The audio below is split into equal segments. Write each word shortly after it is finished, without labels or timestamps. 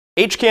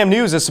HCAM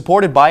News is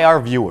supported by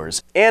our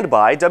viewers and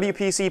by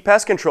WPC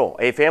Pest Control,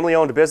 a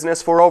family-owned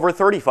business for over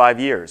 35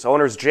 years.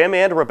 Owners Jim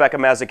and Rebecca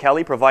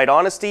Mazzucchelli provide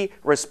honesty,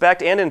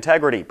 respect, and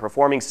integrity,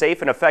 performing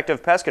safe and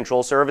effective pest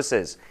control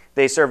services.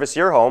 They service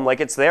your home like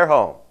it's their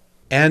home.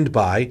 And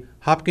by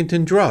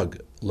Hopkinton Drug,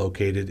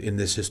 located in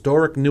this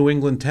historic New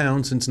England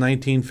town since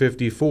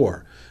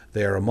 1954.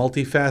 They are a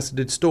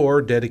multifaceted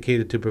store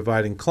dedicated to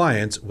providing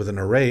clients with an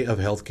array of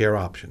healthcare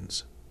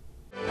options.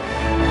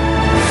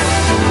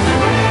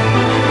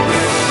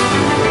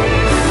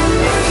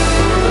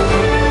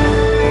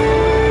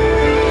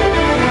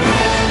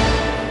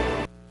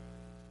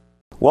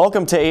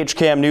 Welcome to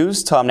HCAM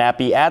News. Tom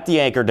Nappy at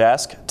the anchor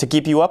desk to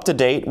keep you up to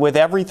date with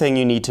everything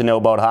you need to know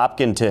about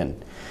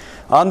Hopkinton.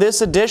 On this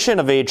edition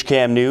of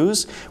HCAM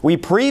News, we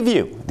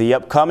preview the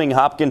upcoming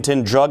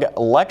Hopkinton Drug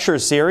Lecture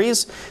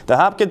Series. The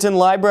Hopkinton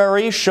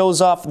Library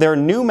shows off their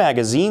new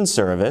magazine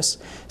service.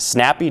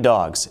 Snappy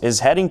Dogs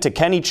is heading to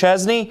Kenny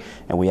Chesney,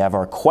 and we have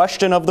our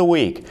question of the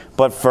week.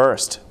 But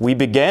first, we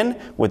begin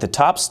with the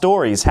top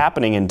stories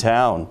happening in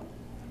town.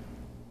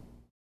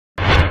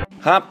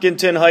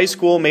 Hopkinton High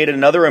School made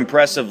another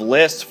impressive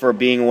list for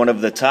being one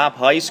of the top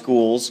high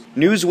schools.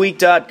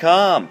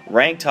 Newsweek.com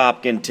ranked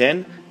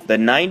Hopkinton the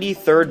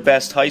 93rd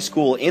best high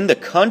school in the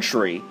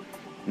country.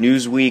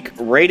 Newsweek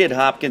rated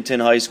Hopkinton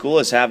High School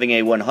as having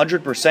a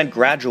 100%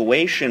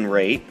 graduation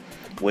rate,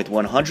 with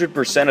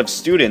 100% of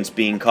students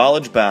being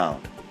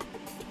college-bound.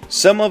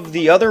 Some of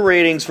the other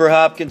ratings for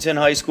Hopkinton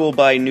High School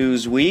by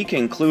Newsweek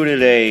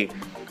included a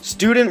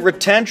student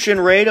retention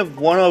rate of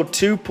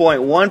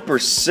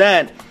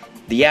 102.1%.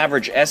 The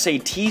average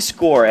SAT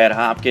score at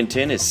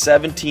Hopkinton is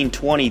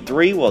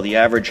 1723, while the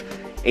average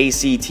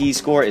ACT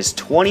score is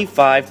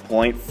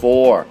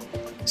 25.4.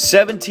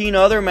 17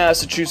 other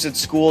Massachusetts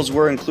schools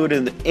were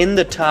included in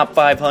the top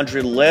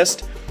 500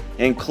 list,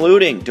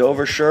 including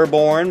Dover,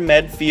 Sherborne,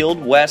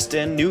 Medfield,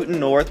 Weston, Newton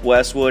North,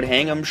 Westwood,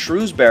 Hingham,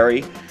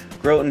 Shrewsbury,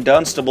 Groton,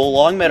 Dunstable,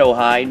 Longmeadow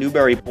High,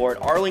 Newburyport,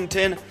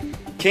 Arlington,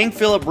 King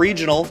Philip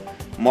Regional,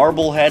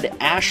 Marblehead,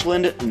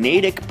 Ashland,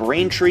 Natick,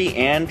 Braintree,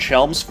 and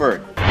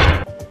Chelmsford.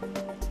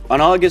 On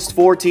August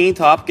 14th,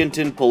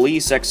 Hopkinton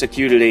police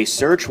executed a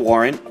search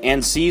warrant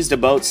and seized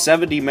about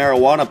 70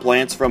 marijuana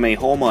plants from a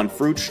home on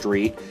Fruit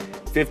Street.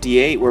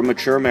 58 were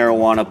mature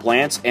marijuana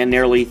plants, and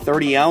nearly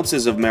 30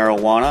 ounces of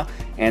marijuana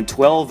and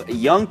 12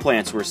 young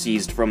plants were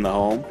seized from the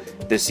home.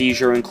 The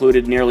seizure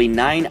included nearly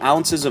 9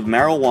 ounces of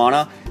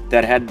marijuana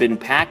that had been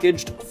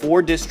packaged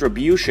for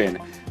distribution.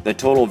 The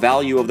total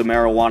value of the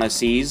marijuana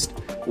seized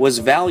was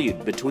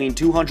valued between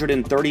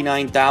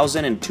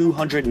 $239,000 and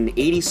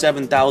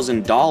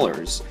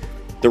 $287,000.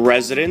 The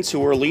residents who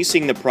were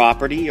leasing the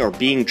property are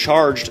being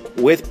charged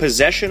with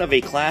possession of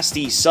a Class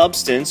D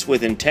substance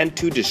with intent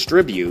to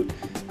distribute,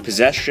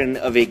 possession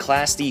of a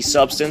Class D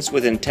substance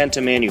with intent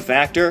to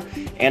manufacture,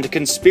 and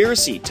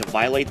conspiracy to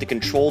violate the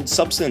Controlled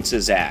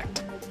Substances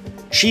Act.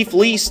 Chief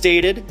Lee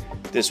stated,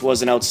 "This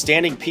was an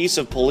outstanding piece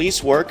of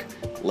police work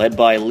led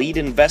by lead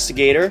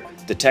investigator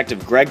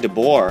Detective Greg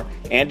DeBoer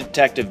and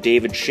Detective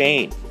David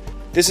Shane.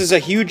 This is a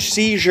huge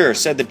seizure,"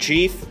 said the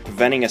chief,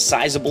 preventing a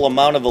sizable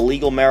amount of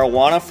illegal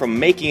marijuana from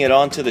making it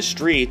onto the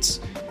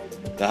streets.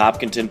 The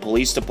Hopkinton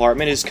Police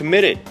Department is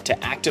committed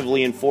to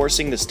actively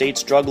enforcing the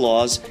state's drug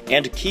laws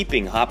and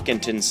keeping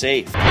Hopkinton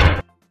safe.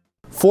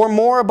 For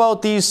more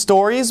about these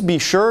stories, be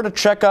sure to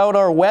check out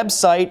our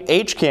website,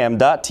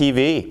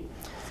 hcam.tv.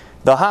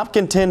 The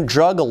Hopkinton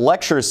Drug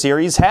Lecture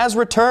Series has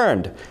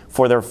returned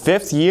for their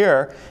 5th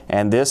year,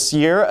 and this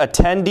year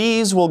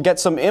attendees will get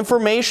some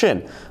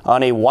information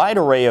on a wide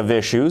array of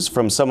issues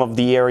from some of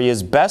the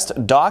area's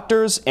best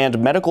doctors and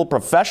medical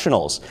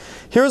professionals.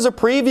 Here's a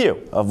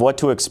preview of what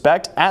to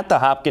expect at the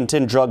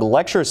Hopkinton Drug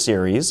Lecture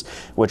Series,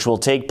 which will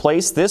take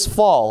place this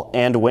fall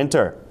and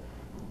winter.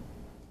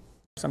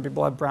 Some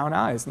people have brown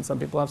eyes and some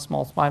people have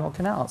small spinal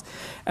canals.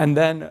 And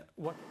then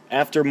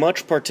after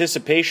much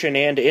participation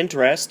and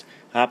interest,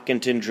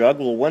 Hopkinton Drug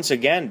will once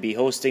again be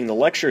hosting the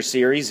lecture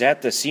series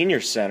at the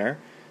Senior Center.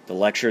 The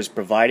lectures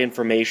provide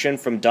information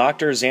from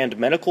doctors and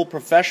medical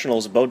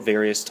professionals about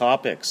various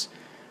topics.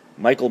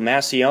 Michael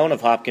Massione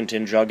of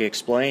Hopkinton Drug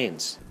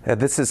explains.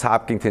 This is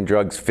Hopkinton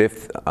Drug's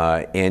 5th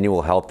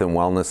annual Health and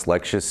Wellness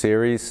Lecture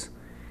Series.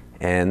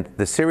 And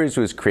the series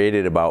was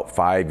created about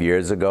 5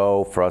 years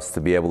ago for us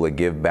to be able to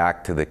give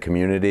back to the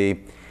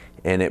community.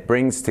 And it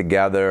brings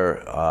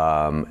together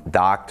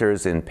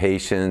doctors and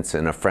patients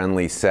in a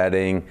friendly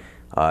setting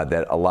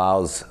that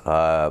allows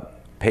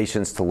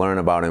patients to learn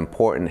about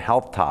important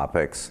health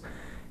topics,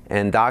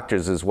 and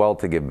doctors as well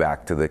to give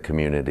back to the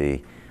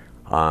community.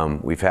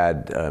 We've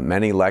had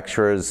many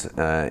lecturers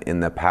in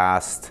the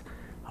past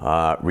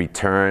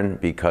return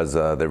because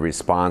the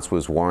response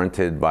was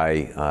warranted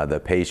by the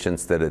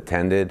patients that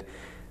attended.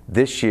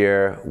 This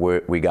year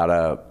we got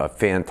a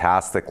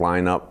fantastic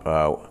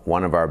lineup,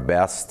 one of our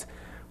best.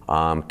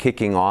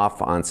 Kicking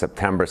off on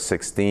September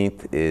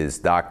 16th is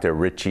Dr.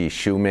 Richie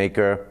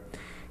Shoemaker.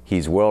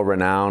 He's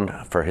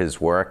world-renowned for his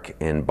work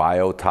in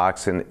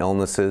biotoxin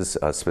illnesses,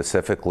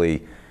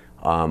 specifically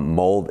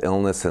mold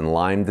illness and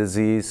Lyme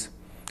disease.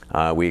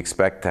 We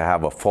expect to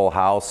have a full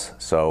house,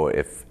 so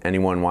if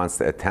anyone wants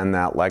to attend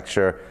that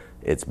lecture,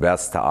 it's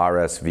best to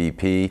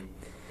RSVP.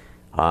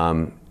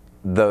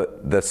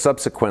 The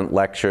subsequent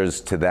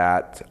lectures to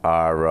that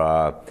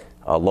are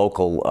a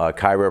local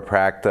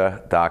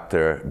chiropractor,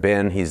 Dr.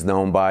 Ben, he's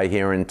known by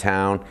here in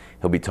town.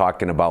 He'll be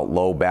talking about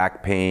low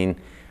back pain.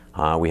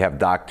 We have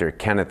Dr.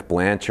 Kenneth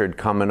Blanchard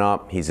coming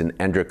up. He's an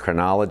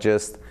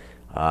endocrinologist.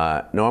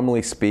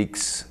 Normally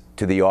speaks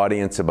to the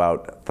audience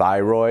about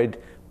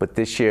thyroid, but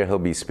this year he'll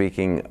be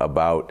speaking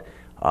about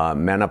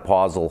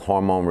menopausal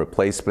hormone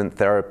replacement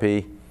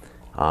therapy.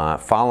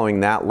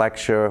 Following that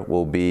lecture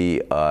will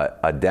be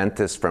a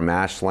dentist from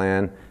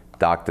Ashland,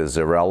 Dr.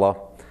 Zarella.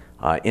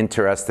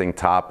 Interesting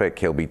topic.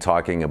 He'll be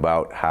talking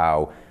about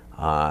how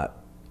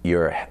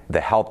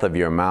the health of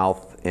your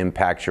mouth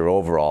impacts your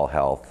overall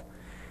health.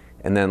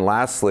 And then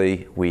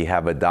lastly, we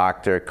have a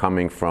doctor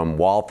coming from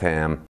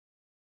Waltham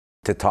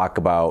to talk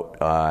about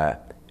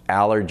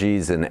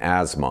allergies and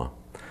asthma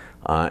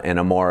and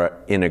a more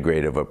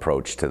integrative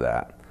approach to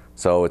that.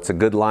 So it's a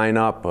good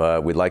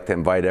lineup. We'd like to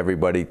invite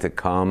everybody to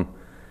come,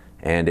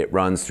 and it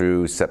runs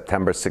through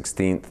September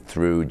 16th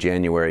through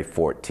January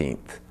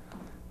 14th.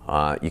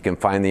 You can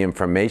find the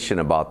information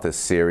about this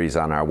series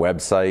on our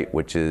website,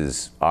 which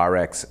is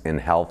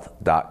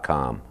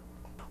rxinhealth.com.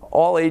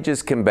 All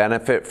ages can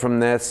benefit from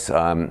this.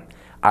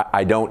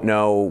 I don't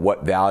know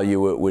what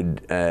value it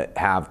would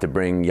have to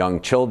bring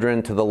young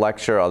children to the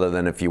lecture, other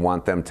than if you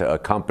want them to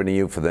accompany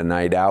you for the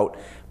night out.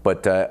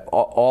 But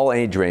all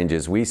age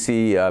ranges. We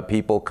see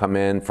people come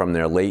in from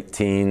their late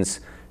teens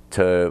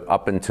to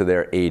up into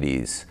their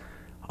 80s.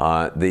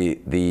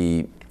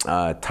 The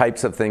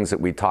types of things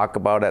that we talk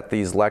about at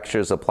these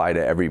lectures apply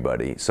to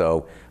everybody.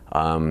 So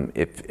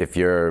if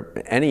you're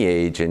any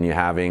age and you're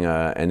having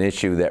an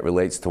issue that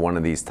relates to one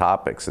of these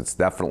topics, it's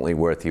definitely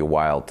worth your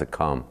while to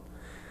come.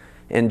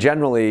 And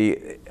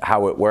generally,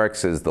 how it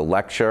works is the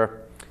lecture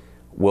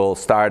will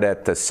start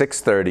at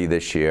 6:30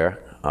 this year.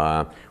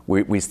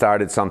 We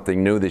started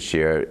something new this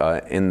year.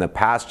 In the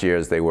past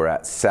years, they were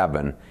at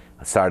 7.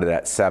 Started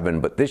at 7,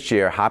 but this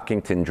year,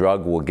 Hopkinton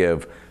Drug will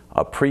give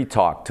a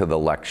pre-talk to the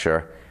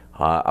lecture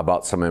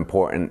about some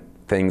important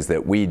things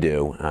that we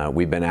do.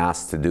 We've been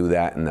asked to do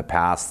that in the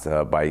past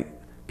by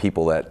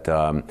people that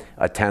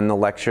attend the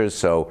lectures,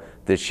 so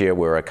this year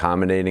we're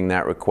accommodating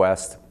that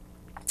request.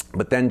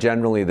 But then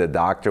generally the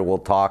doctor will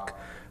talk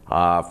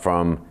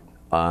from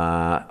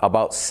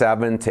about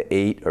 7 to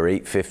 8 or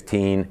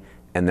 8:15,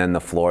 and then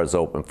the floor is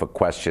open for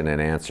question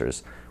and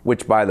answers,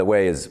 which, by the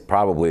way, is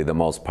probably the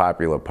most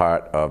popular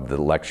part of the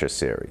lecture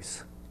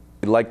series.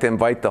 We'd like to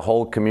invite the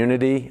whole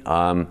community.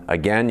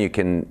 Again, you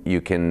can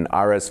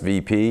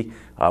RSVP,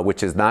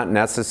 which is not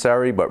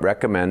necessary but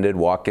recommended.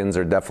 Walk-ins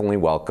are definitely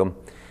welcome.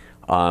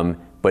 Call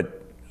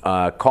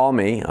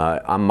me.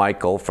 I'm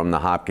Michael from the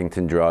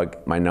Hopkinton Drug.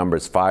 My number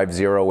is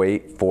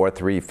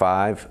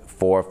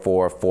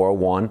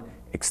 508-435-4441,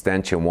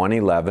 extension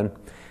 111.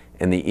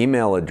 And the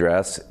email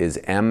address is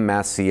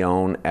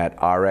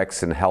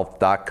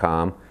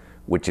mmacione@rxinhealth.com,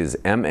 which is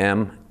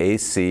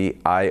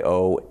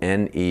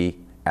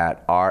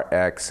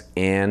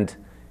mmmacione@rxandhealth,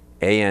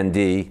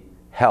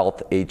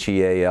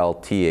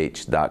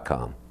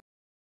 HEALTH.com.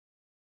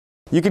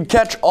 You can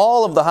catch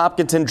all of the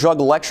Hopkinton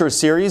Drug Lecture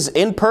Series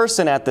in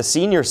person at the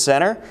Senior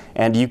Center,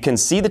 and you can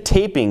see the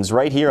tapings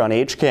right here on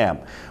HCAM.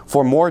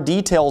 For more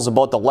details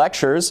about the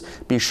lectures,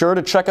 be sure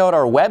to check out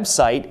our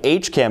website,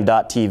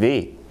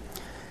 hcam.tv.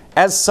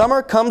 As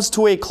summer comes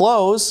to a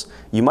close,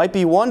 you might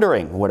be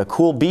wondering what a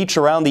cool beach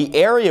around the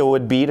area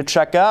would be to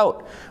check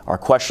out. Our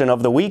question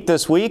of the week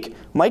this week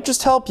might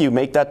just help you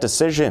make that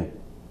decision.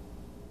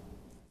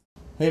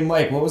 Hey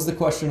Mike, what was the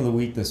question of the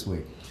week this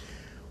week?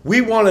 We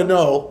want to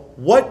know,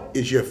 what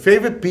is your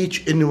favorite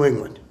beach in New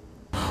England?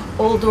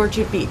 Old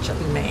Orchard Beach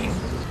up in Maine.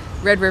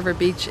 Red River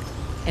Beach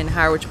in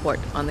Harwichport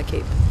on the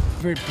Cape.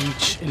 Favorite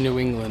beach in New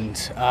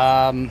England?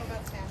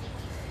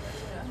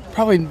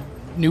 Probably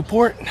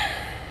Newport.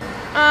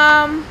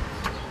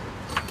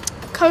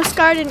 Coast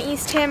Guard in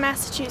Eastham,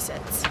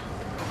 Massachusetts.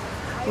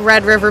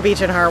 Red River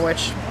Beach in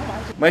Harwich.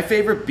 My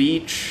favorite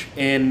beach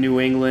in New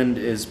England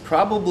is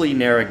probably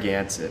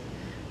Narragansett.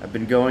 I've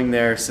been going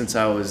there since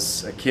I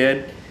was a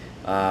kid.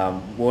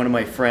 One of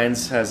my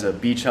friends has a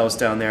beach house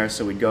down there,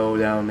 so we go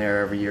down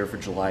there every year for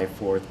July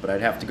 4th, but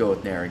I'd have to go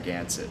with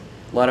Narragansett.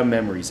 A lot of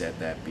memories at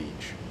that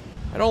beach.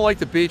 I don't like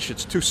the beach,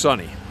 it's too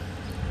sunny.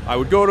 I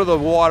would go to the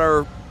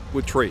water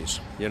with trees,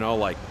 you know,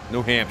 like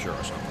New Hampshire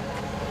or something.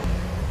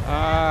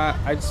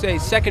 I'd say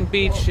Second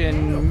Beach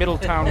in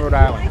Middletown, Rhode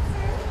Island.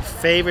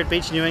 Favorite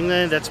beach in New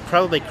England, that's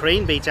probably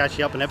Crane Beach,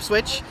 actually up in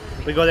Ipswich.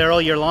 We go there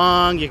all year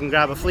long. You can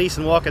grab a fleece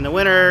and walk in the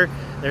winter.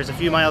 There's a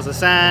few miles of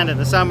sand. In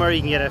the summer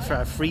you can get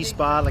a free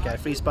spot, like a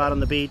free spot on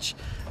the beach,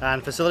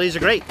 and facilities are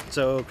great,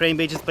 so Crane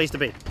Beach is the place to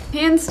be.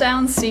 Hands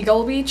down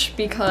Seagull Beach,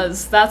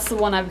 because that's the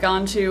one I've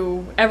gone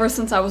to ever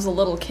since I was a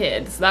little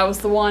kid. That was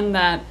the one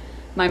that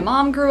my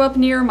mom grew up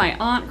near, my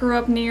aunt grew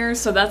up near,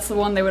 so that's the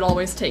one they would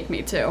always take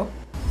me to.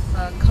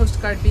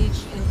 Coast Guard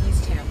Beach in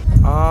Eastham.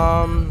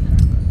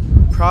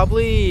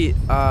 Probably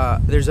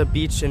there's a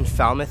beach in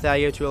Falmouth that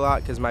I go to a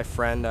lot because my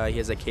friend, he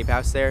has a Cape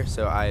House there,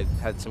 so I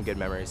had some good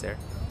memories there.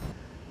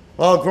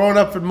 Well, growing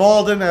up in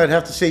Malden, I'd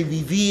have to say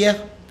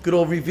Revere, good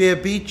old Revere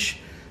Beach.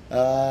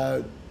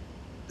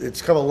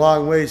 It's come a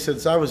long way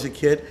since I was a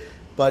kid,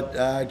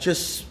 but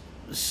just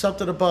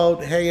something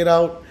about hanging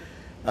out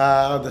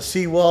on the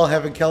seawall,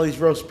 having Kelly's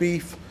roast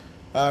beef.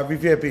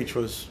 Revere Beach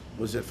was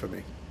it for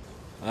me.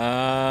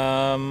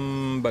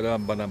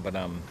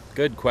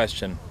 Good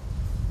question.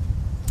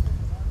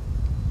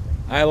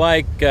 I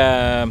like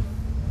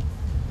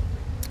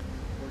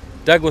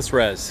Douglas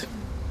Res.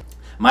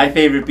 My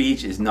favorite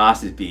beach is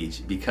Nauset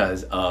Beach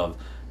because of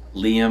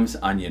Liam's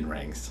onion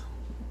rings.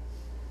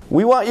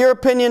 We want your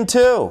opinion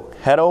too.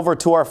 Head over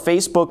to our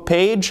Facebook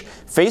page,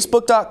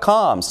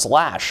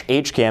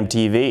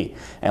 facebook.com/HCAMTV,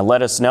 and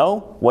let us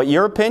know what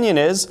your opinion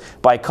is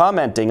by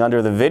commenting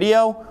under the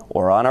video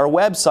or on our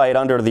website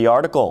under the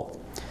article.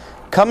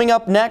 Coming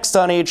up next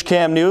on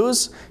HCAM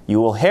News, you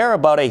will hear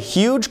about a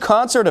huge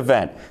concert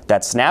event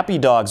that Snappy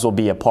Dogs will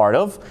be a part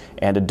of,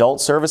 and Adult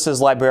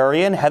Services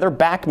Librarian Heather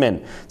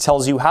Backman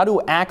tells you how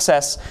to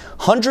access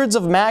hundreds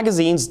of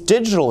magazines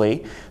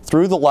digitally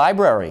through the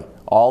library.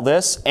 All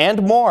this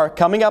and more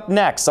coming up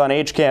next on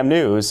HCAM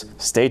News.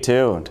 Stay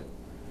tuned.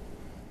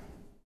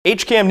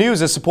 HCAM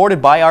News is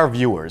supported by our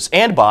viewers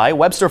and by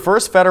Webster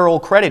First Federal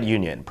Credit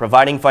Union,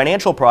 providing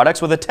financial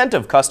products with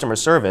attentive customer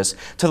service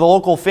to the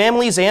local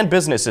families and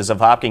businesses of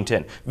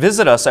Hopkinton.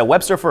 Visit us at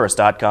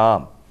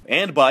websterfirst.com.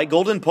 And by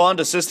Golden Pond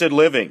Assisted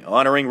Living,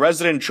 honoring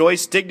resident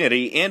choice,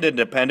 dignity, and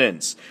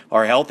independence.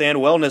 Our health and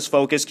wellness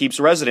focus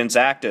keeps residents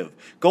active.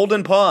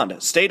 Golden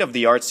Pond,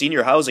 state-of-the-art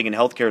senior housing and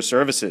healthcare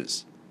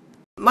services.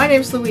 My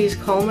name's Louise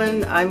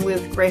Coleman. I'm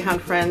with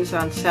Greyhound Friends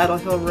on Saddle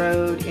Hill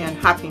Road in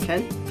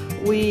Hopkinton.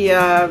 We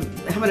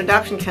have an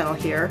adoption kennel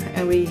here,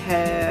 and we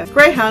have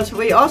greyhounds.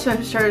 We also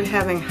have started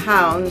having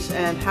hounds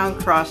and hound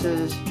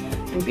crosses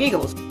and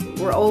beagles.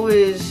 We're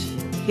always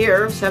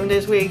here 7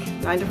 days a week,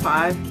 9 to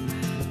 5.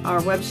 Our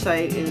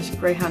website is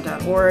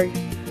greyhound.org,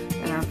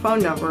 and our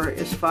phone number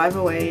is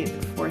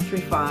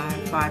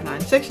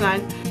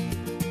 508-435-5969.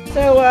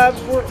 So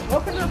we're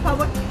open to the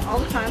public all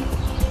the time.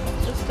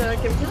 Just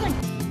give us a ring.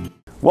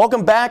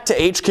 Welcome back to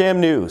HCAM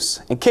News.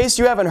 In case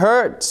you haven't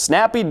heard,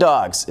 Snappy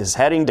Dogs is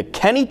heading to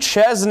Kenny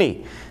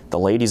Chesney. The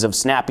ladies of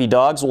Snappy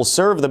Dogs will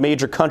serve the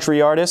major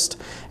country artist,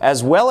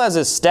 as well as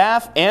his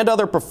staff and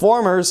other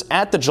performers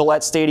at the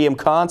Gillette Stadium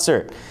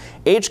concert.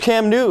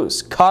 HCAM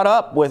News caught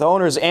up with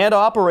owners and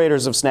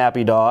operators of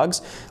Snappy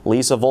Dogs,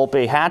 Lisa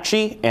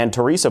Volpe-Hatchie and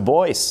Teresa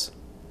Boyce.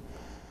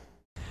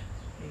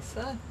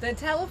 Lisa, the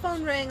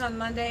telephone rang on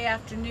Monday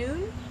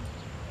afternoon,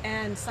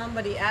 and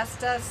somebody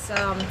asked us,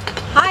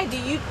 hi, do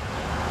you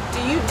do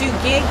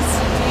gigs?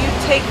 Do you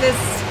take this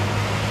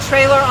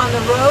trailer on the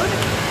road?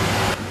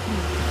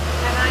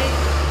 And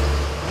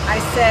I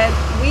said,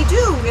 we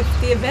do. If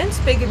the event's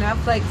big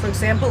enough, like for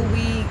example,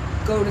 we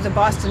go to the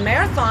Boston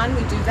Marathon,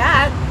 we do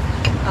that.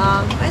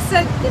 I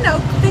said, you know,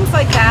 things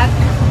like that.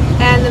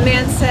 And the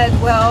man said,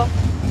 well,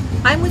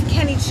 I'm with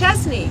Kenny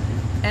Chesney,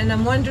 and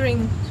I'm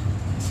wondering,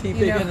 is he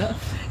big enough?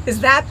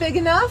 Is that big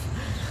enough?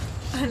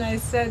 And I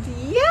said,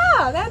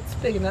 yeah, that's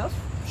big enough,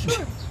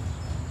 sure.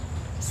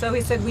 So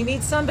he said, we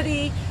need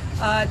somebody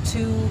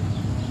to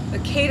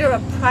cater a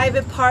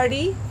private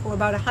party for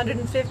about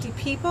 150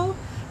 people,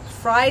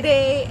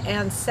 Friday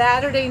and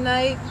Saturday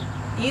night,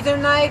 either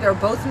night or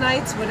both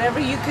nights, whatever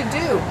you could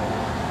do.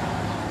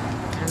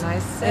 And I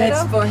said,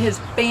 it's for his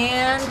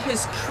band,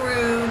 his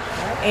crew,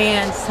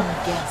 and some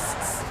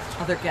guests,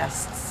 other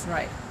guests.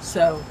 Right.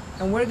 So,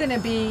 and we're going to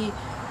be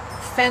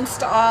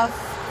fenced off.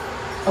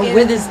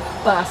 With his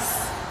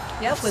bus.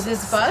 Yep, with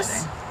his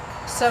bus.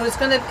 So it's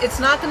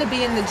not gonna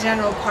be in the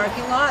general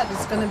parking lot.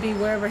 It's gonna be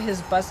wherever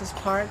his bus is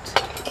parked.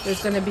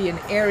 There's gonna be an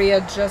area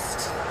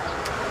just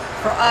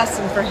for us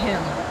and for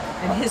him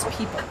and his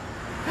people.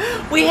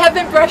 We have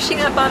been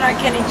brushing up on our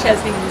Kenny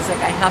Chesney music,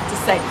 I have to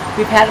say.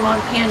 We've had him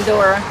on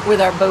Pandora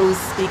with our Bose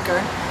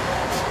speaker.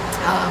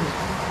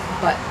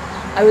 But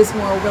I was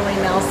more Willie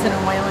Nelson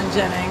and Waylon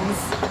Jennings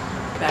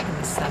back in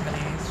the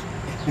 70s.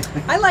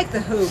 I like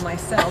The Who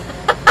myself.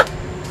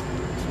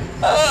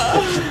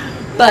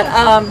 But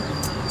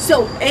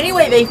so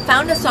anyway, they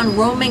found us on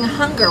Roaming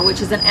Hunger,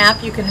 which is an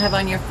app you can have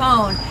on your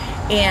phone,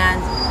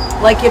 and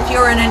like if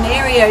you're in an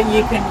area,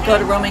 you can go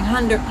to Roaming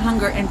Hunger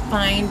and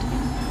find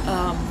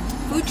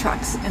food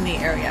trucks in the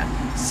area.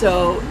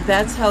 So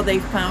that's how they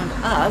found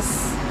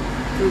us,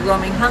 through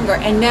Roaming Hunger,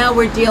 and now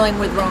we're dealing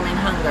with Roaming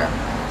Hunger.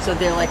 So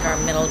they're like our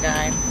middle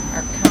guy,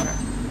 our counter,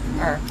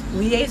 our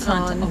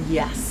liaison. Oh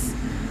yes,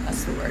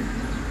 that's the word.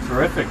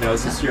 Terrific. Now,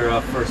 is this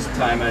your first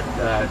time at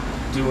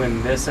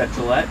doing this at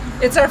Gillette?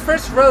 It's our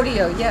first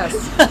rodeo, yes.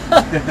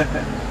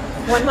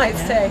 One might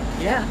say.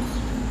 Yeah,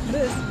 it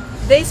is.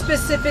 They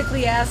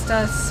specifically asked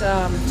us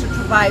to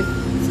provide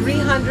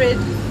 300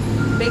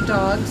 big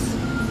dogs,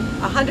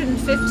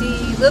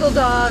 150 little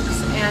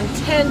dogs, and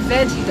 10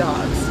 veggie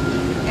dogs,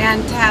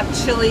 and to have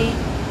chili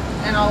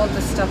and all of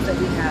the stuff that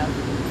we have.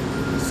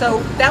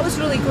 So that was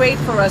really great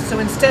for us. So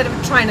instead of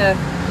trying to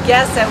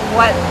guess at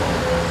what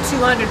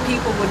 200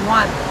 people would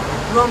want.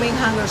 Roaming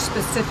Hunger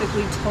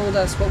specifically told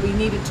us what we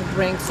needed to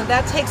bring, so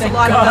that takes a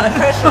lot of the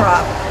pressure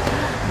off.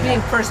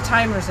 Being first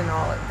timers in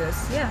all of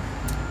this, yeah.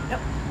 Yep.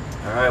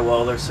 All right,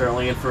 well, they're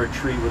certainly in for a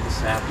treat with the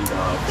Snappy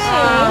Dogs.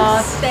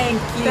 Thanks.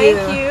 Thank you.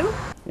 Thank you.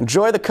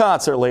 Enjoy the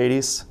concert,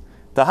 ladies.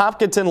 The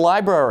Hopkinton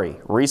Library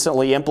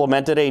recently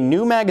implemented a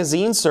new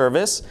magazine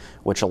service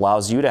which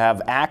allows you to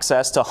have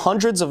access to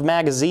hundreds of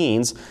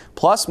magazines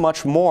plus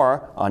much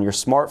more on your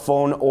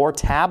smartphone or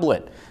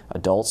tablet.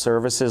 Adult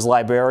Services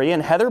librarian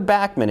Heather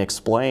Backman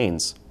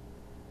explains.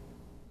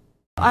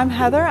 I'm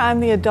Heather. I'm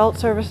the Adult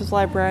Services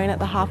librarian at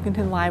the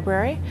Hopkinton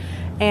Library,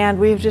 and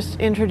we've just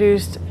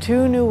introduced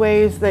 2 new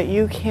ways that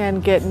you can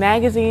get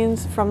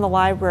magazines from the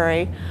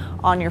library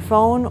on your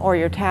phone or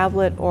your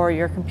tablet or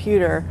your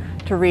computer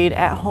to read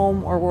at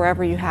home or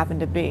wherever you happen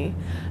to be.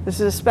 This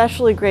is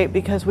especially great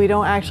because we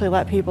don't actually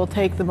let people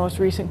take the most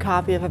recent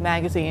copy of a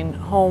magazine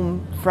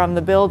home from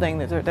the building.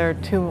 They're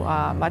too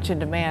much in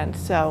demand.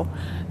 So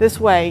this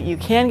way you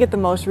can get the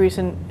most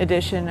recent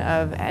edition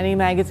of any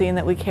magazine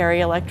that we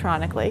carry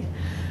electronically.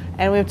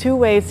 And we have 2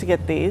 ways to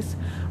get these.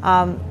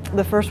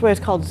 The first way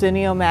is called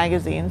Zinio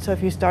Magazine. So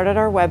if you start at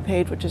our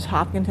webpage, which is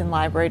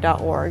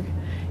hopkintonlibrary.org,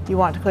 you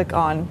want to click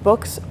on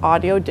Books,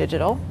 Audio,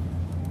 Digital.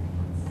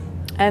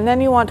 And then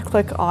you want to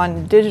click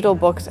on Digital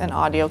Books and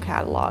Audio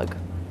Catalog.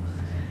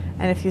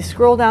 And if you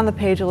scroll down the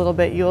page a little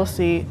bit, you'll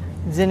see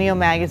Zinio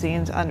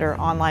Magazines under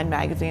Online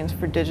Magazines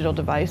for Digital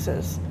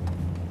Devices.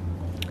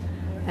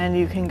 And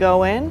you can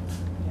go in.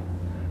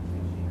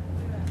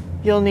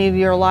 You'll need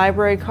your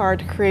library card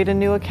to create a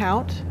new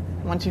account.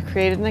 Once you've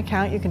created an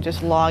account, you can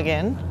just log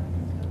in.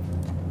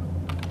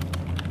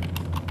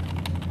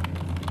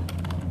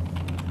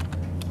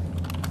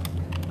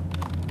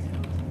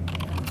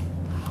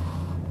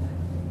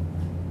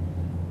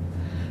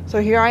 So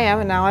here I am,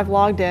 and now I've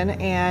logged in,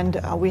 and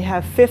we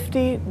have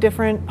 50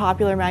 different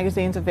popular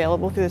magazines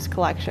available through this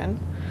collection.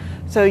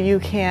 So you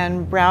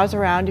can browse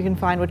around, you can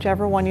find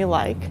whichever one you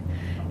like,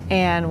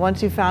 and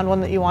once you've found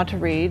one that you want to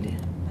read,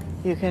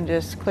 you can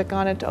just click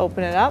on it to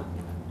open it up,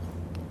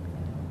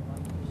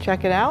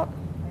 check it out,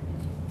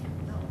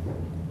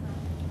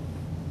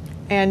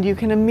 and you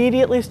can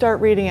immediately start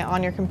reading it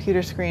on your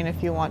computer screen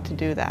if you want to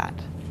do that.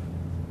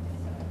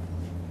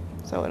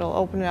 So it'll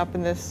open it up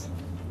in this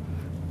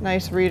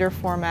nice reader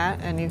format,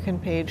 and you can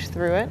page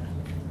through it.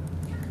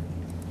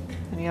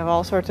 And you have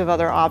all sorts of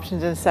other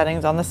options and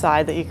settings on the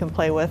side that you can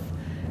play with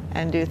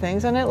and do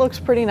things. And it looks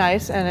pretty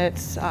nice, and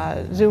it's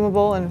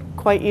zoomable and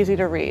quite easy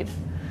to read.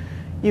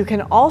 You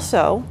can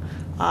also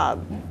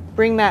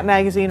bring that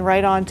magazine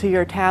right onto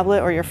your tablet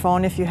or your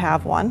phone if you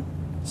have one.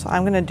 So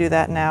I'm going to do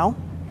that now.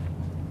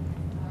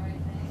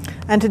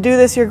 And to do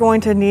this, you're going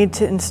to need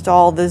to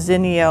install the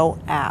Zinio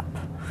app.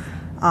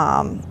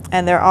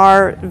 And there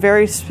are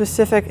very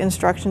specific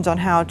instructions on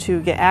how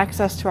to get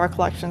access to our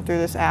collection through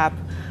this app.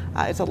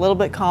 It's a little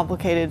bit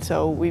complicated,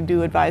 so we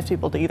do advise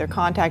people to either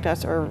contact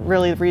us or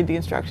really read the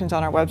instructions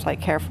on our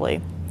website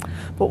carefully.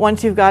 But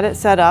once you've got it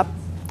set up,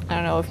 I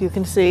don't know if you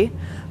can see,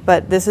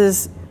 but this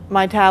is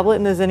my tablet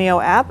in the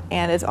Zinio app,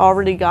 and it's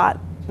already got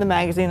the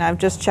magazine I've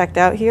just checked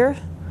out here.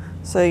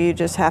 So you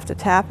just have to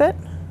tap it,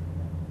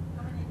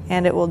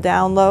 and it will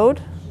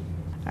download.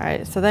 All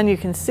right, so then you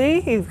can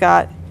see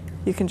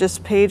you can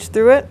just page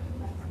through it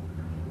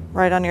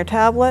right on your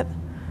tablet.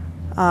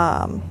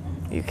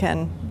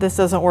 This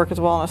doesn't work as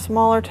well on a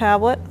smaller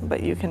tablet,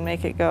 but you can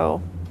make it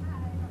go,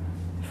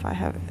 if I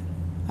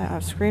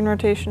have screen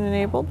rotation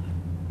enabled.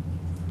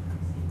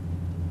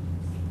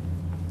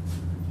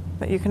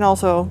 But you can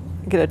also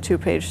get a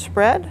 2-page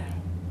spread.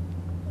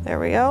 There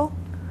we go.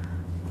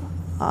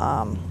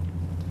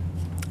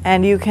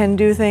 And you can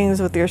do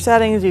things with your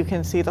settings. You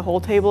can see the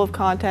whole table of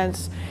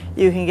contents.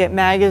 You can get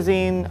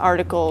magazine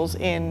articles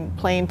in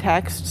plain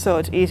text, so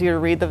it's easier to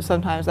read them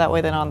sometimes that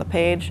way than on the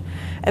page.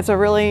 It's a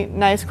really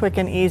nice, quick,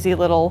 and easy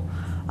little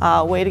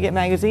way to get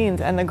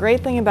magazines. And the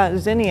great thing about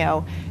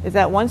Zinio is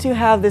that once you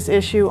have this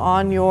issue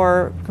on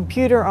your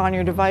computer, on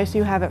your device,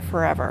 you have it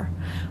forever.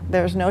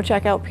 There's no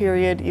checkout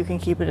period. You can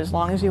keep it as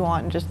long as you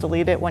want and just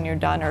delete it when you're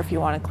done, or if you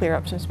want to clear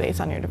up some space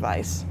on your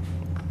device.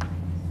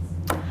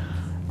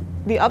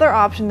 The other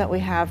option that we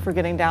have for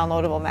getting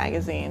downloadable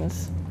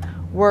magazines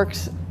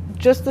works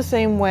just the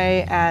same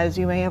way as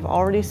you may have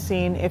already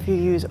seen if you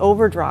use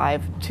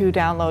Overdrive to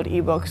download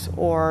ebooks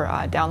or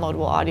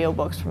downloadable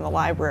audiobooks from the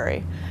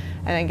library.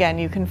 And again,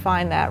 you can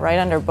find that right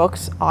under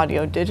Books,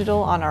 Audio,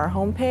 Digital on our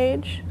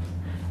homepage,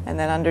 and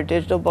then under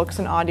Digital Books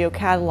and Audio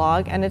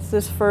Catalog, and it's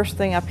this first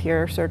thing up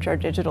here, search our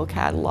digital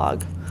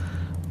catalog.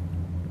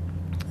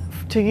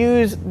 To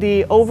use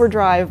the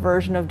Overdrive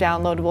version of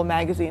downloadable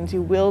magazines,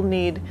 you will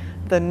need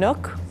the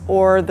Nook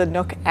or the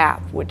Nook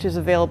app, which is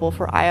available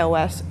for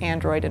iOS,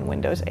 Android, and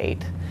Windows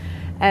 8.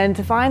 And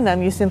to find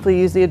them, you simply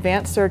use the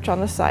advanced search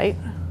on the site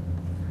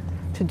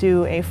to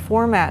do a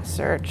format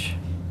search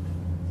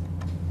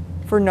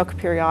for Nook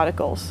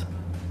periodicals.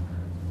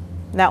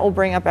 And that will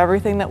bring up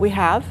everything that we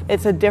have.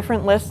 It's a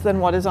different list than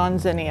what is on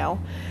Zinio.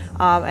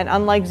 And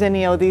unlike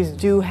Zinio, these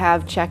do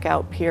have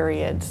checkout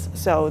periods.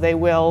 So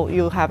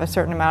you'll have a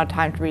certain amount of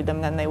time to read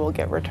them, then they will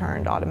get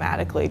returned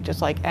automatically,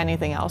 just like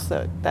anything else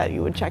that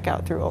you would check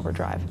out through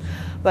Overdrive.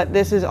 But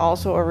this is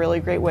also a really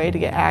great way to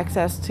get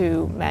access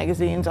to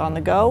magazines on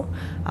the go,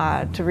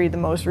 to read the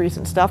most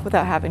recent stuff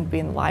without having to be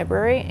in the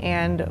library.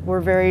 And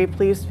we're very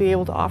pleased to be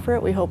able to offer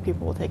it. We hope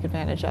people will take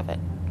advantage of it.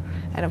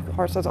 And of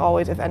course, as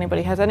always, if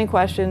anybody has any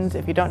questions,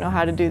 if you don't know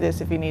how to do this,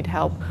 if you need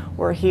help,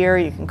 we're here.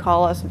 You can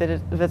call us,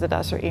 visit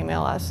us, or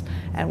email us,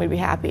 and we'd be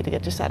happy to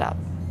get you set up.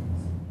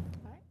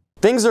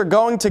 Things are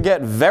going to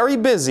get very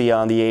busy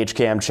on the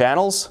HCAM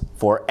channels.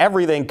 For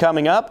everything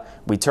coming up,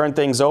 we turn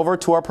things over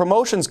to our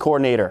promotions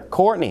coordinator,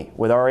 Courtney,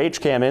 with our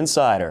HCAM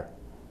Insider.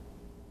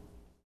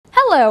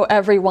 Hello,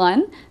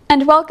 everyone,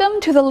 and welcome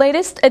to the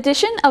latest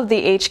edition of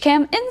the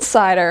HCAM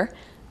Insider.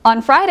 On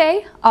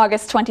Friday,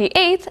 August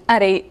 28th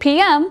at 8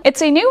 p.m.,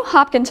 it's a new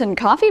Hopkinton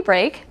coffee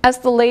break as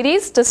the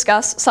ladies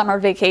discuss summer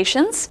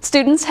vacations,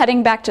 students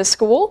heading back to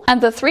school,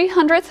 and the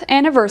 300th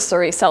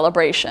anniversary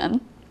celebration.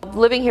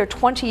 Living here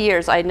 20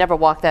 years, I never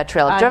walked that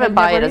trail. I've driven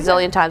by it a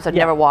zillion times. I've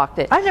never walked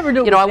it. I never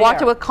knew. You know, I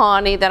walked it with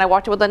Connie, then I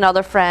walked it with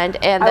another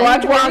friend, and I then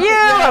walked it with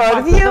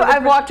you.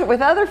 I've walked it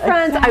with other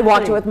friends. I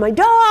walked it with my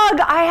dog.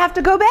 I have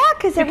to go back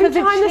because every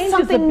time there's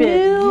something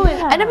new.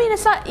 And I mean,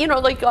 it's not, you know,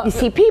 like you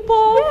see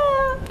people.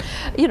 Yeah.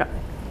 You know,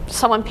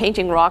 someone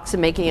painting rocks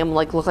and making them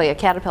like look like a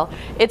caterpillar.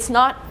 It's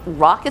not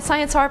rocket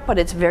science art, but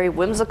it's very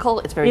whimsical,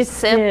 it's very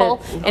simple,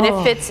 and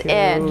it fits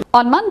in.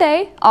 On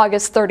Monday,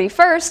 August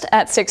 31st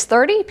at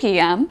 6:30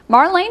 p.m.,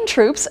 Marlene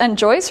Troops and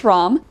Joyce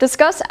Rom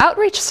discuss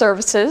outreach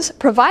services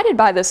provided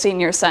by the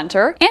Senior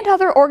Center and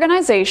other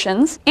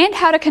organizations and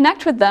how to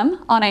connect with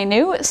them on a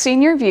new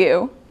Senior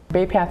View.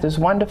 Bay Path is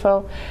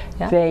wonderful.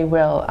 Yeah. They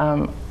will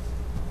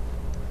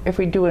if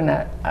we do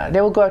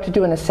they will go out to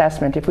do an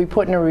assessment. If we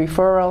put in a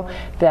referral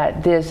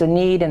that there's a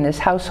need in this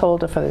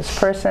household or for this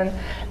person,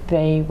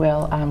 they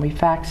will, we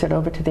fax it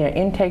over to their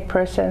intake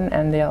person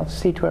and they'll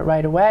see to it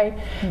right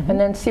away, and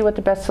then see what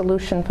the best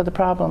solution for the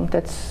problem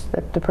that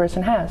the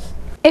person has.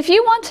 If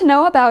you want to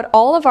know about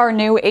all of our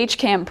new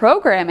HCAM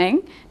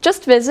programming,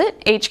 just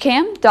visit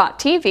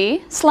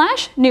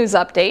hcam.tv/news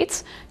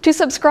updates to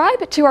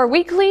subscribe to our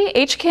weekly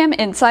HCAM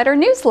Insider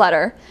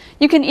newsletter.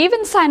 You can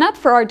even sign up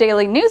for our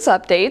daily news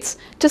updates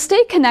to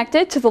stay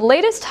connected to the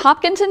latest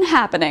Hopkinton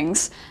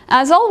happenings.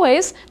 As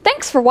always,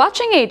 thanks for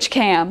watching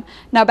HCAM.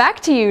 Now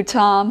back to you,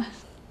 Tom.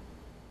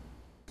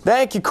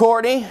 Thank you,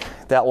 Courtney.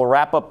 That will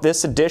wrap up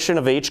this edition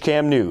of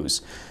HCAM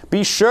News.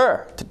 Be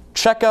sure to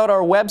check out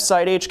our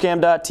website,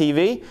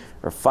 hcam.tv,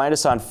 or find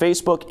us on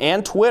Facebook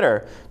and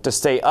Twitter to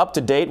stay up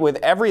to date with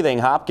everything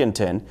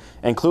Hopkinton,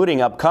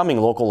 including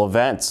upcoming local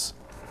events.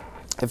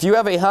 If you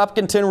have a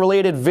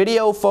Hopkinton-related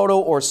video, photo,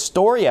 or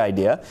story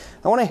idea,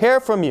 I want to hear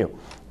from you.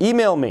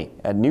 Email me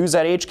at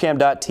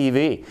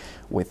news@hcam.tv.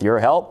 With your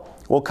help,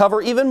 we'll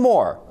cover even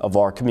more of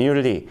our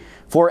community.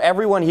 For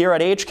everyone here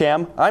at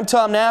HCAM, I'm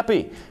Tom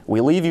Nappy.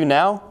 We leave you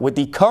now with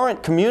the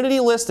current community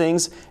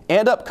listings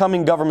and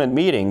upcoming government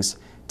meetings.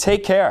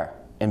 Take care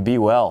and be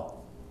well.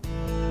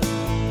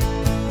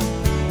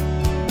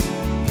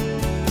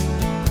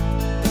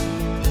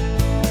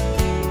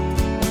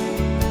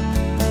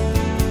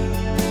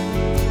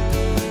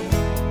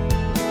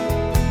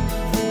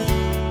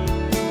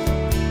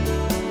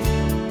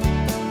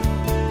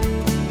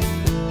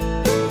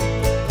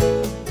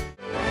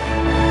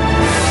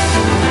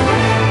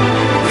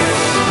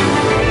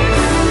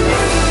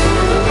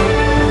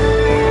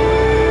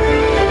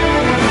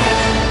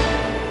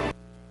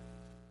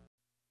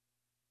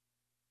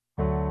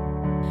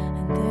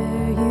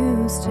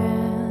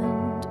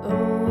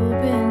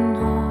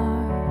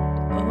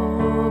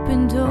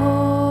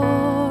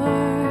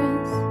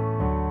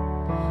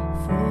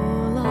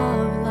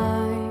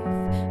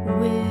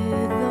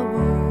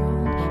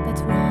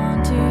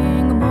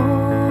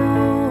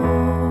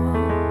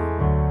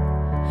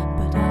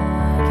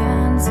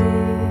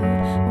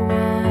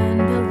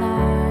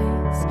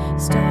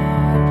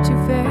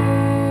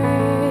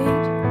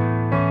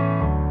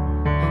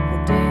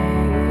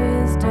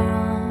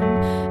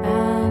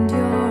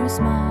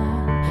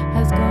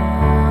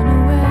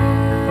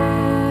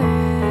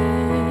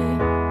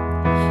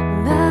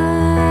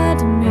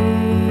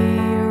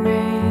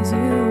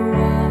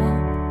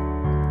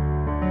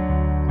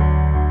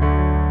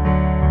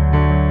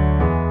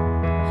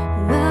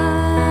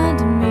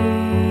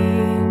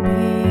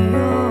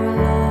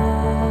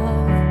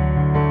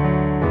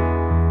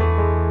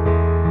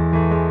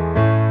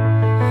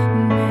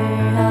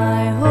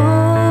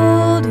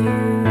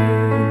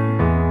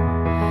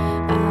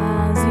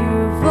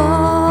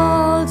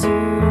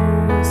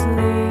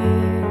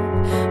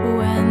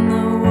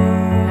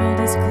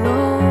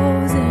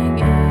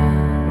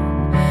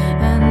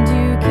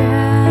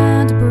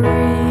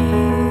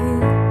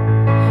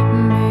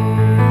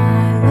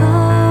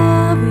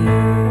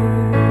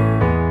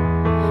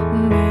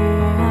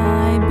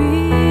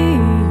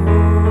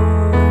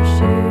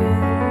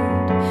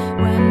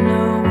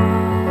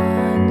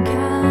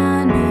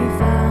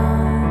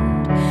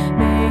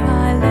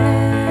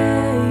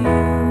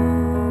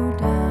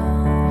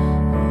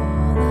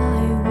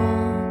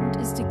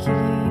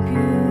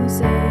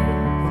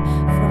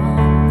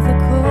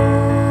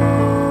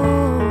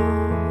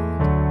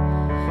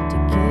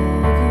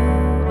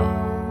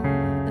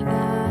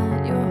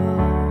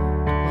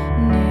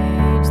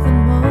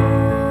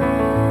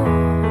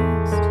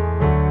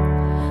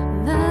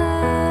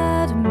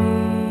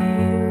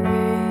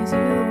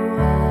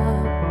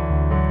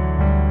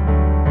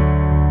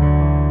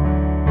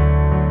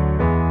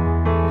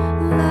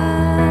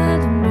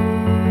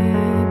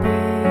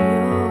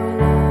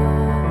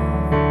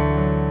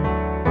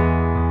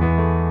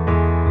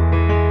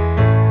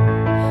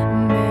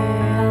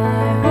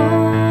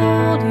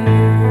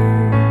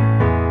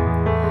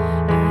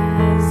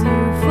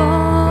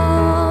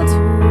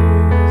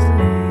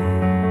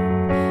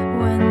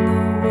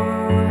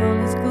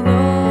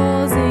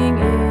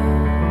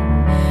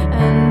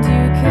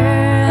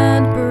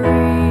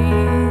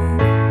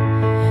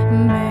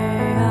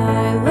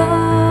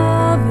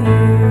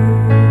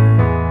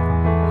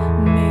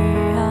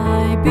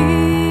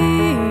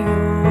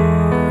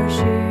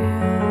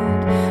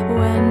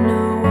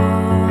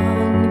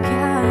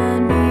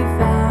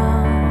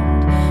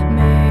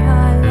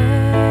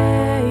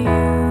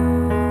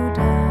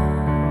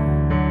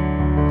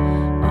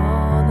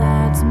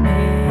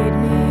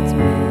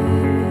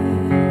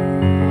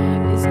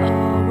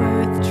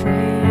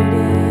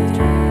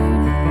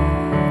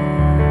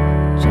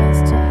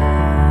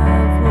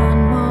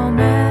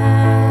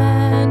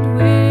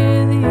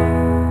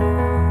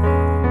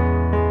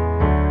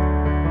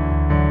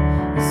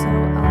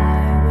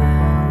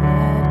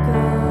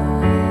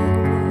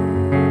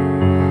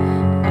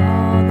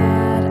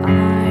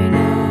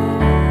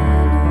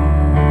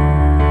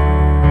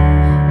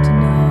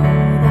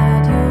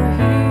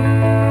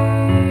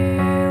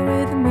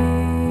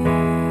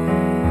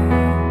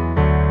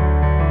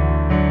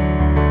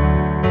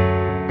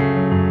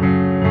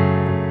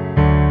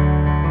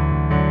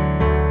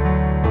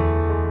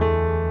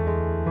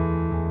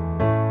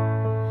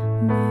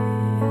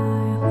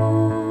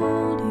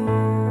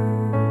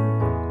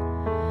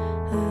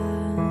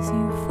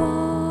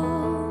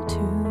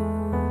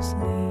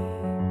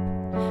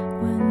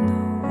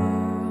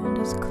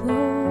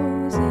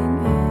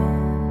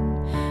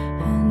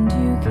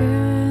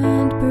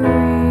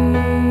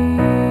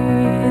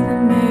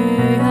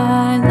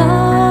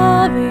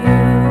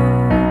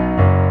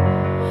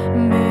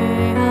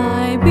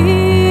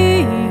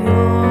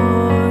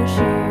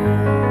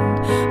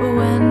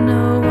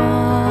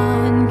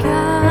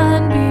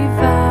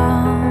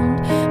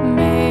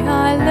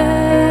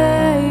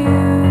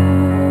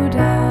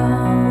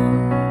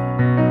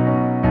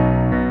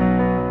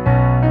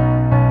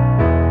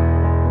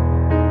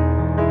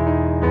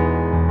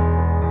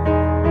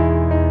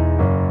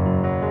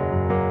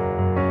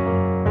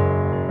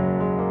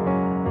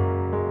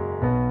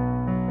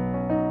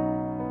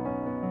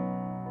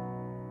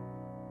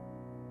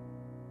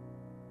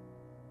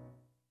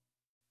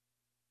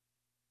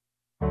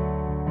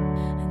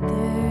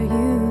 There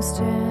you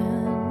stand.